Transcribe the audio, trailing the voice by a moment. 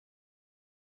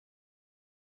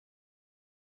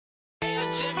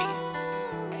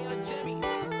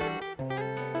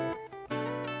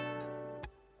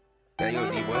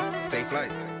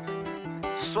flight.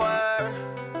 Swear.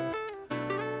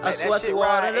 I swear through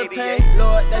all of the pain,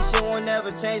 Lord, that shit won't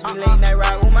never change me. Late night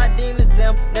ride with my demons,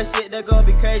 them. That shit, that gon'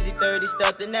 be crazy. 30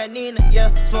 stuffed in that Nina,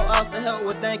 yeah. Smoke off to help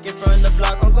with thinking from the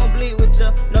block. I'm gon' bleed with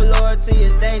ya. No loyalty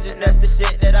is dangerous, that's the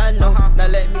shit that I know. Now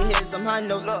let me hit some high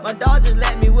notes. My dog just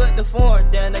let me with the foreign,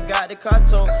 then I got the car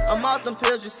told. I'm off them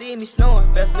pills, you see me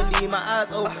snoring. Best believe my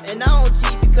eyes open. And I don't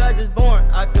cheat because it's boring.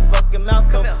 I can fucking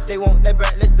mouth though. They want that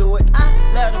bread, let's do it.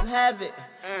 I let them have it.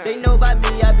 They know about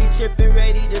me, I be trippin',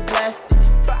 ready to blast it.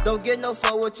 Don't get no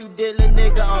fuck what you did, little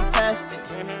nigga, I'm past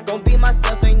it. Gon' be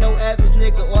myself, ain't no average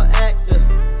nigga or actor.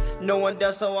 No one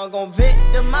does, so I'm gon'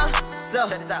 victim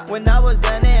myself. When I was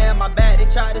down there in my back, they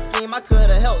tried to scheme, I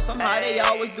coulda helped. Somehow they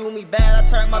always do me bad, I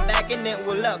turned my back and it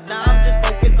will up. Now I'm just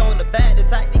focused on the back, the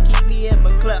type to keep me in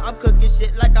my club. I'm cooking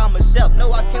shit like I'm a chef.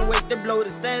 No, I can't wait to blow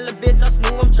this thing, little bitch, I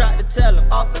smooth, I'm trying to tell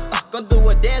him. Off the gon' do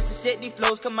a dance and shit, these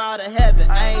flows come out of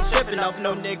heaven. I ain't trippin' off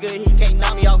no nigga, he can't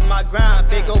knock me off my grind.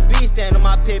 Big ol' B stand on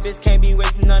my pivots, can't be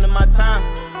wasting none of my time.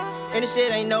 And this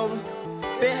shit ain't over.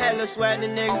 Been hella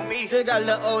sweatin' nigga, just got a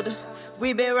little older.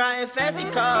 We been riding fancy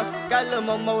cars, got a little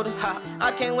more motor.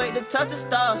 I can't wait to touch the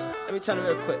stars. Let me turn it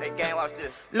real quick. Hey, gang, watch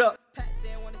this. Look. Pat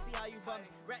saying wanna see how you bum me.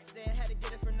 Rat saying had to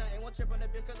get it for nothing. Won't trip on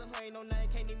that bitch cause I'm ain't no nothing.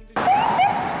 Can't even do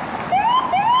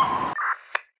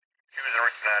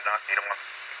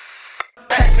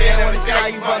Pat saying wanna see how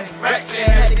you bum me. Rat saying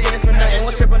had to get it for nothing.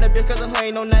 Won't trip on that bitch cause I'm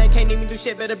ain't no nothing. Can't even do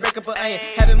shit, better break up a ain't.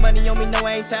 Having money on me, no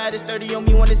I ain't tired. It's 30 on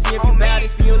me, wanna see if you bad.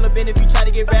 It's me a little bit if you try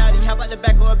to get rowdy. How about the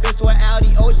back of a bitch to an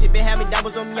Audi? Oh shit, been having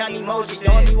diamonds on me, I need more shit.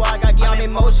 Knowing me why I got get, I'm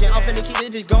in motion. I'm finna keep this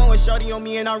bitch going, shorty on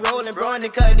me and I'm rolling. Bro and the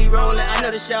cut and he rolling. I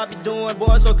know the shit I be doing,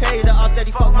 boy it's okay. The all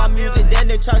steady fuck my music. Then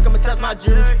they try to come and touch my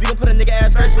jewelry. We gon' put a nigga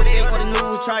ass first with the 8 or the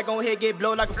news. Try gon' hit, get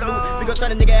blow like a flu. We gon'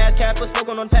 turn a nigga ass cap, put smoke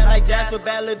on the pad like Jasper.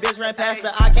 Bad little bitch ran past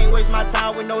her. I can't waste my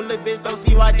time with no little bitch, don't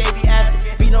see why they be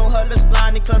asking. Beat on her, look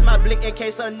blind and close my blick in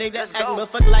case a nigga that's acting. But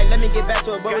fuck like, let me get back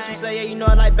to it. But what you say, yeah, you know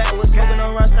I like backwards. Smoking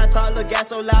on runs, not talk, look gas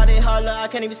so loud, they holler. I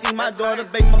can't even see my daughter,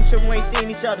 baby mom trippin', we ain't seen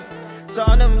each other. So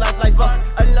on them life like fuck,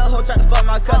 a little hoe tried to fuck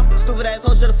my cousin. Stupid ass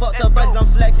hoe should've fucked her buddies, I'm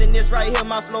flexing. This right here,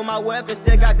 my flow, my weapon.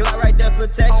 Still got Glock right there,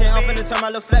 protection. I'm finna turn my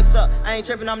little flex up. I ain't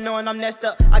trippin', I'm knowing I'm next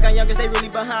up. I got youngers, they really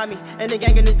behind me. And the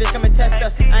gang in this bitch come and test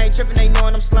us. I ain't trippin', they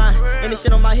knowing I'm slime. And this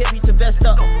shit on my hip, beat your vest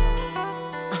up.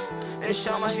 And this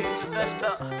shit on my hip, beat your vest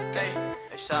up. Okay,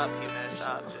 Hey, shop, man,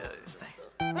 shop.